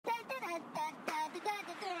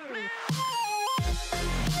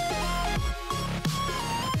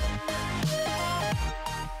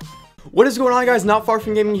What is going on, guys?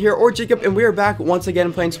 Notfarfromgaming here, or Jacob, and we are back once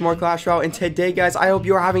again playing some more Clash Royale. And today, guys, I hope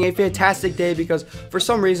you are having a fantastic day because for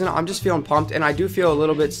some reason I'm just feeling pumped, and I do feel a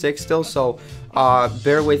little bit sick still, so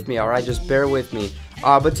bear with me, alright? Just bear with me.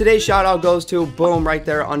 But today's shout out goes to, boom, right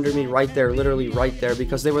there under me, right there, literally right there,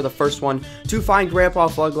 because they were the first one to find Grandpa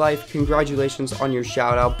Flug Life. Congratulations on your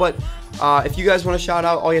shout out. But if you guys want to shout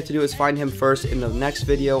out, all you have to do is find him first in the next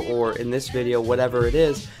video or in this video, whatever it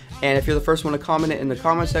is. And if you're the first one to comment it in the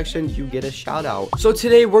comment section, you get a shout out. So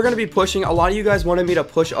today we're going to be pushing. A lot of you guys wanted me to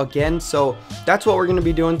push again, so that's what we're going to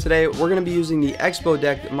be doing today. We're going to be using the Xbow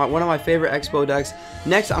deck, one of my favorite Xbow decks.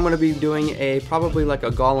 Next, I'm going to be doing probably like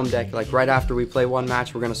a Golem deck. Like right after we play one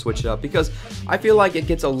match, we're going to switch it up because I feel like it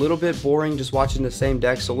gets a little bit boring just watching the same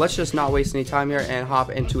deck. So let's just not waste any time here and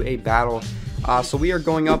hop into a battle. So we are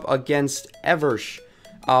going up against Eversh.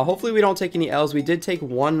 Hopefully we don't take any L's. We did take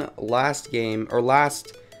one last game, or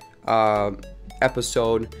last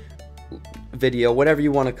episode, video, whatever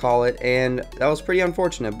you want to call it, and that was pretty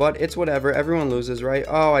unfortunate, but it's whatever. Everyone loses, right?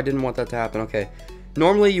 Oh, I didn't want that to happen. Okay,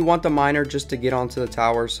 normally you want the miner just to get onto the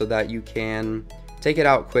tower so that you can take it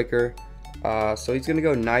out quicker. So he's gonna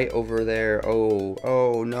go knight over there.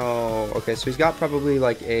 Oh no. Okay, so he's got probably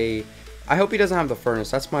like a, I hope he doesn't have the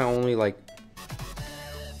furnace. That's my only like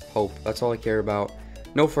hope. That's all I care about.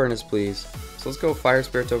 No furnace, please. So let's go Fire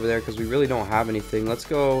Spirits over there because we really don't have anything. Let's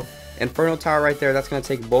go Inferno Tower right there. That's going to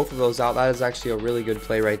take both of those out. That is actually a really good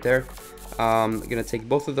play right there. Going to take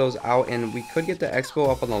both of those out, and we could get the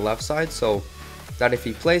Xbow up on the left side so that if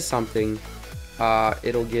he plays something,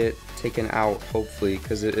 it'll get taken out, hopefully,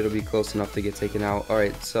 because it'll be close enough to get taken out.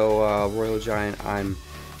 Alright, so Royal Giant, I'm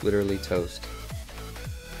literally toast.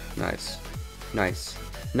 Nice. Nice.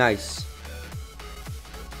 Nice.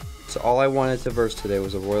 So all I wanted to verse today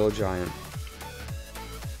was a Royal Giant.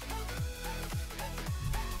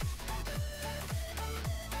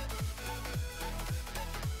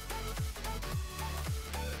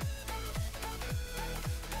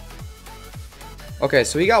 Okay,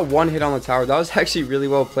 so he got one hit on the tower. That was actually really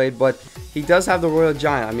well played, but he does have the Royal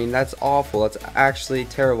Giant. I mean, that's awful. That's actually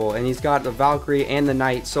terrible. And he's got the Valkyrie and the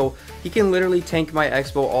Knight, so he can literally tank my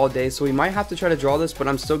Xbow all day. So we might have to try to draw this, but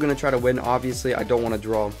I'm still going to try to win. Obviously, I don't want to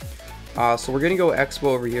draw. So we're going to go Xbow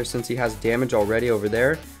over here since he has damage already over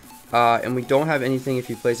there. And we don't have anything if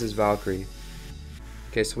he places Valkyrie.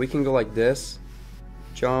 Okay, so we can go like this.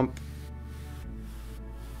 Jump.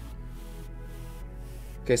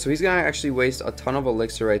 Okay, so he's gonna actually waste a ton of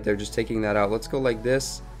elixir right there just taking that out. Let's go like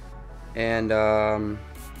this, and alright,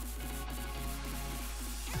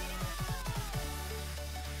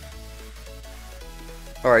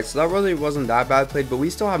 so that really wasn't that bad played, but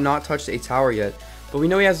we still have not touched a tower yet. But we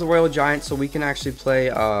know he has the Royal Giant, so we can actually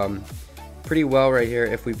play pretty well right here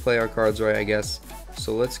if we play our cards right, I guess.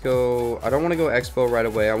 So let's go. I don't want to go Xbow right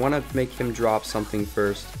away. I want to make him drop something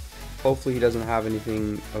first. Hopefully he doesn't have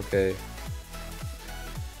anything. Okay.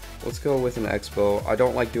 Let's go with an Xbow. I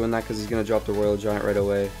don't like doing that because he's going to drop the Royal Giant right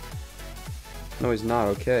away. No, he's not.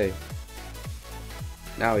 Okay.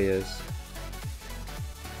 Now he is.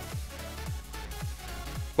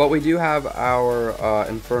 But we do have our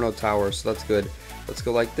Inferno Tower, so that's good. Let's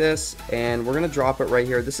go like this, and we're going to drop it right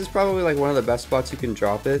here. This is probably like one of the best spots you can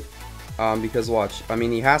drop it. Because watch. I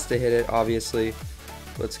mean, he has to hit it, obviously.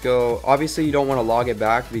 Let's go. Obviously, you don't want to log it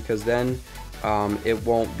back because then it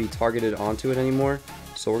won't be targeted onto it anymore.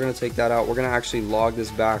 So we're going to take that out. We're going to actually log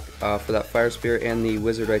this back for that Fire Spirit and the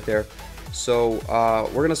Wizard right there. So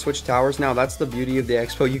we're going to switch towers now. That's the beauty of the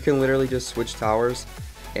Xbow. You can literally just switch towers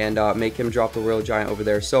and make him drop the Royal Giant over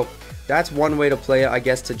there. So that's one way to play it, I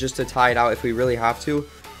guess, to tie it out if we really have to,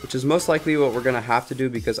 which is most likely what we're going to have to do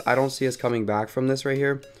because I don't see us coming back from this right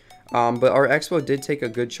here. But our Xbow did take a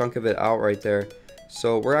good chunk of it out right there.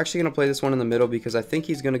 So we're actually going to play this one in the middle because I think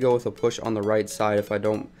he's going to go with a push on the right side if I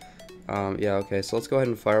don't... yeah, okay, so let's go ahead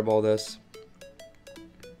and fireball this.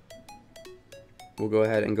 We'll go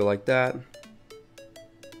ahead and go like that.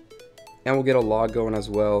 And we'll get a log going as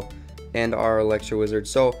well. And our Electro Wizard.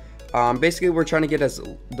 So, basically we're trying to get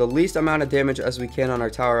the least amount of damage as we can on our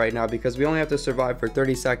tower right now because we only have to survive for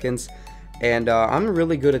 30 seconds. And I'm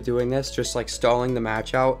really good at doing this, just like stalling the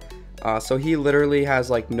match out. So he literally has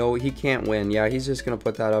like no, he can't win. Yeah, he's just going to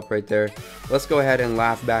put that up right there. Let's go ahead and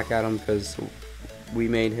laugh back at him because... we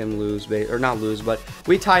made him lose, or not lose, but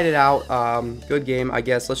we tied it out. Good game, I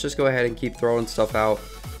guess. Let's just go ahead and keep throwing stuff out.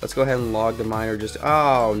 Let's go ahead and log the miner. Just,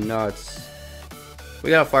 oh, nuts. We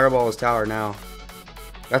gotta fireball his tower now.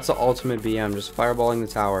 That's the ultimate BM, just fireballing the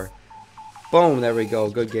tower. Boom, there we go.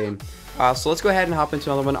 Good game. So let's go ahead and hop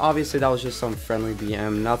into another one. Obviously, that was just some friendly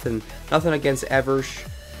BM. Nothing against Eversh.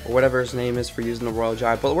 or whatever his name is for using the Royal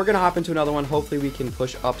Giant. But we're going to hop into another one. Hopefully we can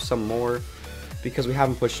push up some more, because we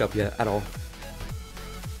haven't pushed up yet at all.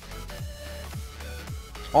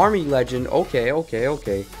 Army Legend. Okay, okay,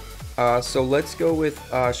 okay. So let's go with,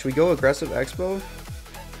 should we go aggressive Xbow?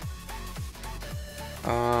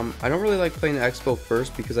 I don't really like playing the Xbow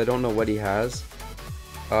first because I don't know what he has.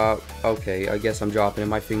 Okay, I guess I'm dropping it.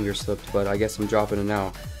 My finger slipped, but I guess I'm dropping it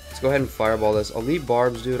now. Let's go ahead and fireball this. Elite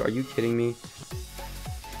Barbs, dude. Are you kidding me?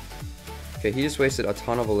 Okay, he just wasted a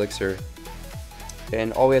ton of elixir.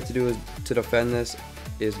 And all we have to do is to defend this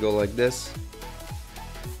is go like this.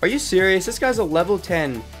 Are you serious? This guy's a level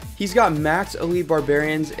 10. He's got max elite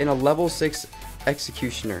barbarians and a level 6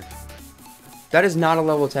 executioner. That is not a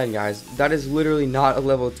level 10, guys. That is literally not a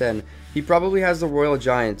level 10. He probably has the Royal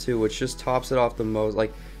Giant too, which just tops it off the most.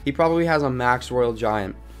 Like, he probably has a max Royal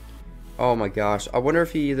Giant. Oh my gosh. I wonder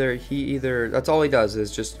if he either that's all he does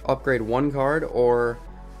is just upgrade one card, or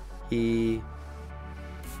he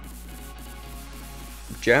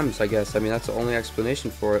gems, I guess. I mean, that's the only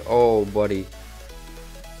explanation for it. Oh, buddy.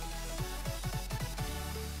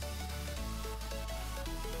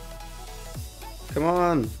 Come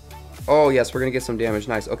on. Oh, yes, we're going to get some damage.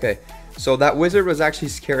 Nice. Okay. So that wizard was actually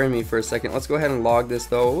scaring me for a second. Let's go ahead and log this,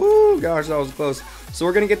 though. Ooh, gosh, that was close. So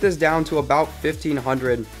we're going to get this down to about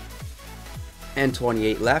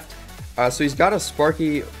 1,528 left. So he's got a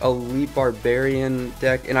Sparky Elite Barbarian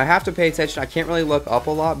deck. And I have to pay attention. I can't really look up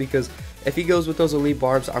a lot because if he goes with those Elite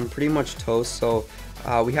Barbs, I'm pretty much toast. So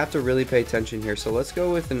we have to really pay attention here. So let's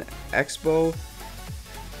go with an Xbow.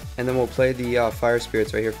 And then we'll play the Fire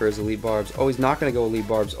Spirits right here for his Elite Barbs. Oh, he's not going to go Elite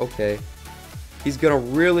Barbs. Okay. He's going to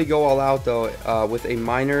really go all out, though, with a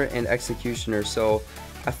Miner and Executioner. So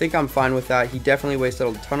I think I'm fine with that. He definitely wasted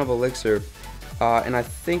a ton of elixir. And I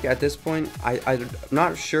think at this point, I'm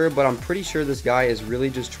not sure, but I'm pretty sure this guy is really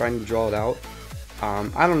just trying to draw it out.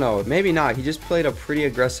 I don't know. Maybe not. He just played a pretty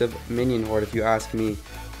aggressive minion horde, if you ask me.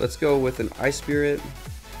 Let's go with an Ice Spirit.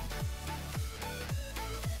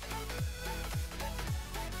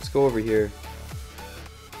 Go over here.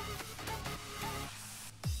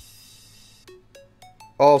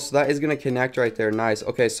 Oh, so that is gonna connect right there. Nice.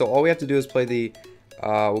 Okay, so all we have to do is play the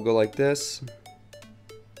we'll go like this.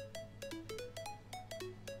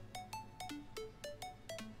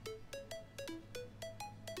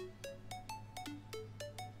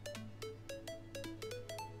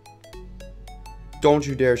 Don't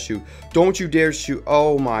you dare shoot. Don't you dare shoot.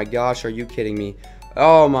 Oh my gosh, are you kidding me?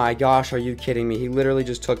 Oh my gosh, are you kidding me? He literally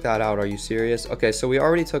just took that out. Are you serious? Okay, so we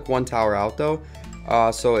already took one tower out, though.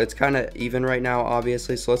 So it's kind of even right now,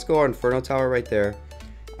 obviously. So let's go our Inferno Tower right there.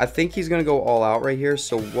 I think he's going to go all out right here.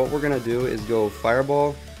 So what we're going to do is go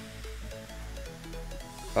Fireball.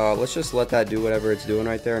 Let's just let that do whatever it's doing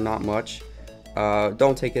right there. Not much.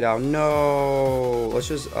 Don't take it out. No. Let's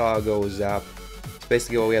just go with Zap. It's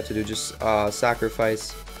basically what we have to do. Just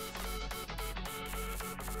sacrifice.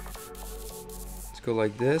 Go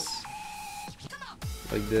like this,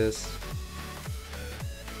 like this.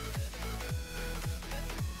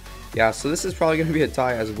 Yeah, so this is probably going to be a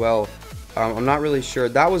tie as well. I'm not really sure.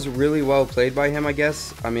 That was really well played by him, I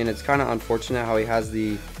guess. I mean, it's kind of unfortunate how he has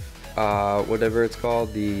the whatever it's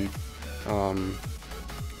called, the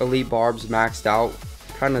Elite Barbs maxed out.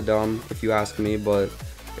 Kind of dumb if you ask me, but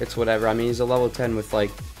it's whatever. I mean, he's a level 10 with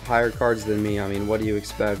like higher cards than me. I mean, what do you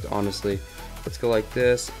expect, honestly? Let's go like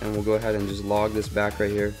this, and we'll go ahead and just log this back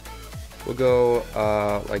right here. We'll go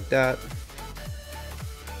like that.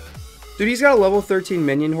 Dude, he's got a level 13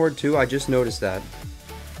 minion horde too. I just noticed that.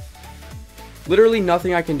 Literally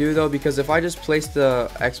nothing I can do though, because if I just place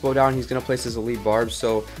the Xbow down, he's going to place his Elite Barbs.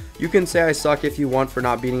 So you can say I suck if you want for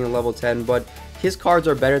not beating a level 10, but his cards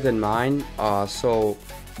are better than mine. So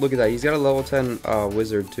look at that. He's got a level 10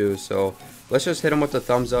 wizard too. So let's just hit him with the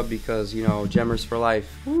thumbs up because, you know, gemmers for life.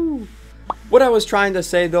 Woo. What I was trying to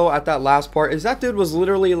say though at that last part is that dude was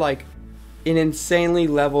literally like an insanely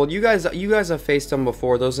leveled. You guys have faced him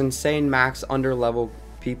before. Those insane max under level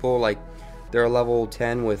people, like they're a level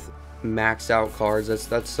 10 with maxed out cards.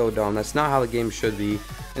 That's so dumb. That's not how the game should be.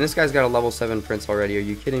 And this guy's got a level 7 prince already. Are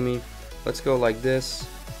you kidding me? Let's go like this,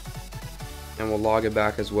 and we'll log it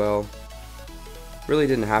back as well. Really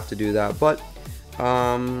didn't have to do that, but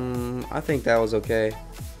I think that was okay.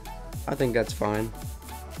 I think that's fine.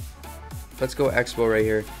 Let's go Xbow right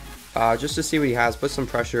here, just to see what he has. Put some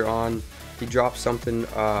pressure on. He dropped something.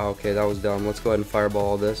 Okay, that was dumb. Let's go ahead and fireball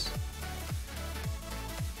all this.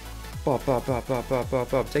 Pop, pop, pop, pop, pop, pop,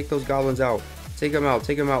 pop. Take those goblins out. Take them out.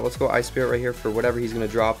 Take them out. Let's go Ice Spirit right here for whatever he's going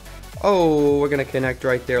to drop. Oh, we're going to connect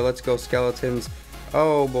right there. Let's go Skeletons.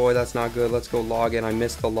 Oh, boy, that's not good. Let's go Log in. I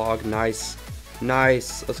missed the log. Nice.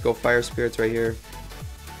 Nice. Let's go Fire Spirits right here.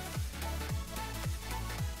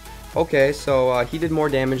 Okay, so he did more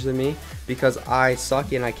damage than me because I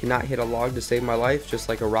suck and I cannot hit a log to save my life, just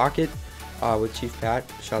like a rocket with Chief Pat.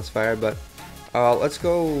 Shots fired, but let's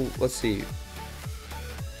go. Let's see.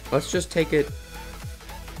 Let's just take it.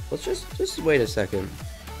 Let's just wait a second.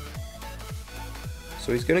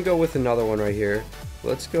 So he's gonna go with another one right here.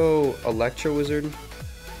 Let's go Electro Wizard.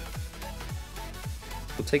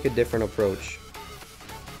 We'll take a different approach.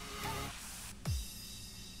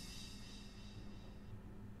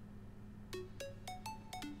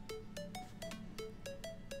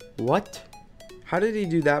 What? How did he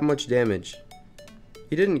do that much damage?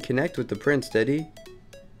 He didn't connect with the prince, did he?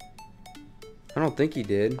 I don't think he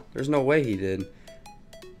did. There's no way he did.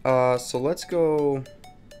 So let's go...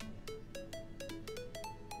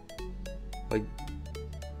 like...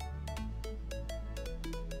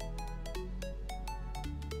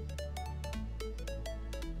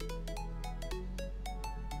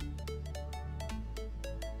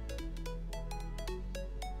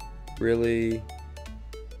 Really?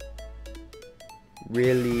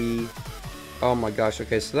 Really? Oh my gosh.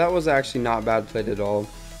 Okay, so that was actually not bad played at all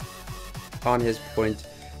on his point.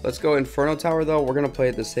 Let's go Inferno Tower though. We're gonna play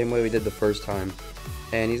it the same way we did the first time,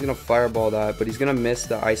 and he's gonna fireball that, but he's gonna miss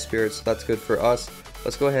the Ice Spirit, so that's good for us.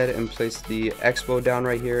 Let's go ahead and place the Xbow down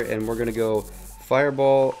right here, and we're gonna go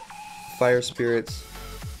Fireball, Fire Spirits,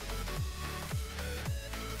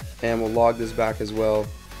 and we'll log this back as well.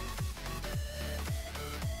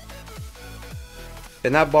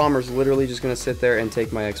 And that bomber's literally just going to sit there and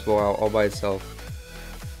take my Xbow out all by itself.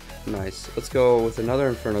 Nice. Let's go with another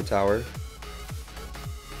Inferno Tower.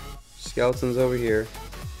 Skeletons over here.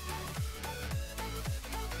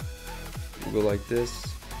 We'll go like this.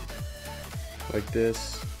 Like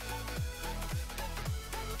this.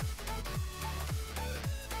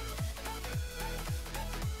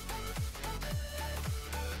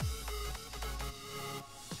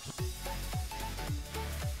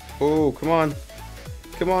 Oh, come on.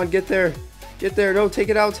 Come on, get there. Get there. No, take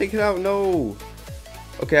it out. Take it out. No.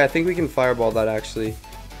 Okay, I think we can fireball that, actually.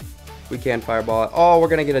 We can fireball it. Oh, we're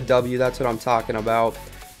going to get a W. That's what I'm talking about.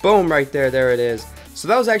 Boom, right there. There it is. So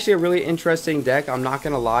that was actually a really interesting deck. I'm not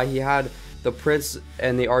going to lie. He had the Prince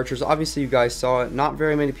and the Archers. Obviously, you guys saw it. Not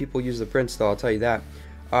very many people use the Prince, though. I'll tell you that.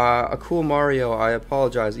 A cool Mario. I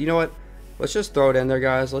apologize. You know what? Let's just throw it in there,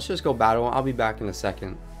 guys. Let's just go battle. I'll be back in a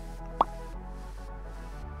second.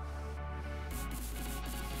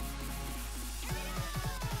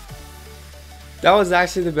 That was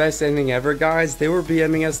actually the best ending ever, guys. They were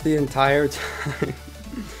BMing us the entire time.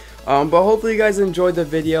 But hopefully you guys enjoyed the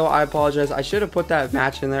video. I apologize. I should have put that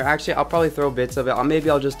match in there. Actually, I'll probably throw bits of it. Maybe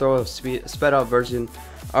I'll just throw a sped up version.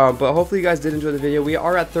 But hopefully you guys did enjoy the video. We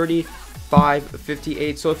are at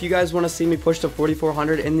 3558. So if you guys want to see me push to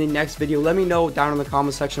 4400 in the next video, let me know down in the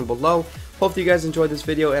comment section below. Hopefully you guys enjoyed this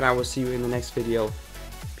video, and I will see you in the next video.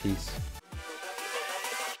 Peace.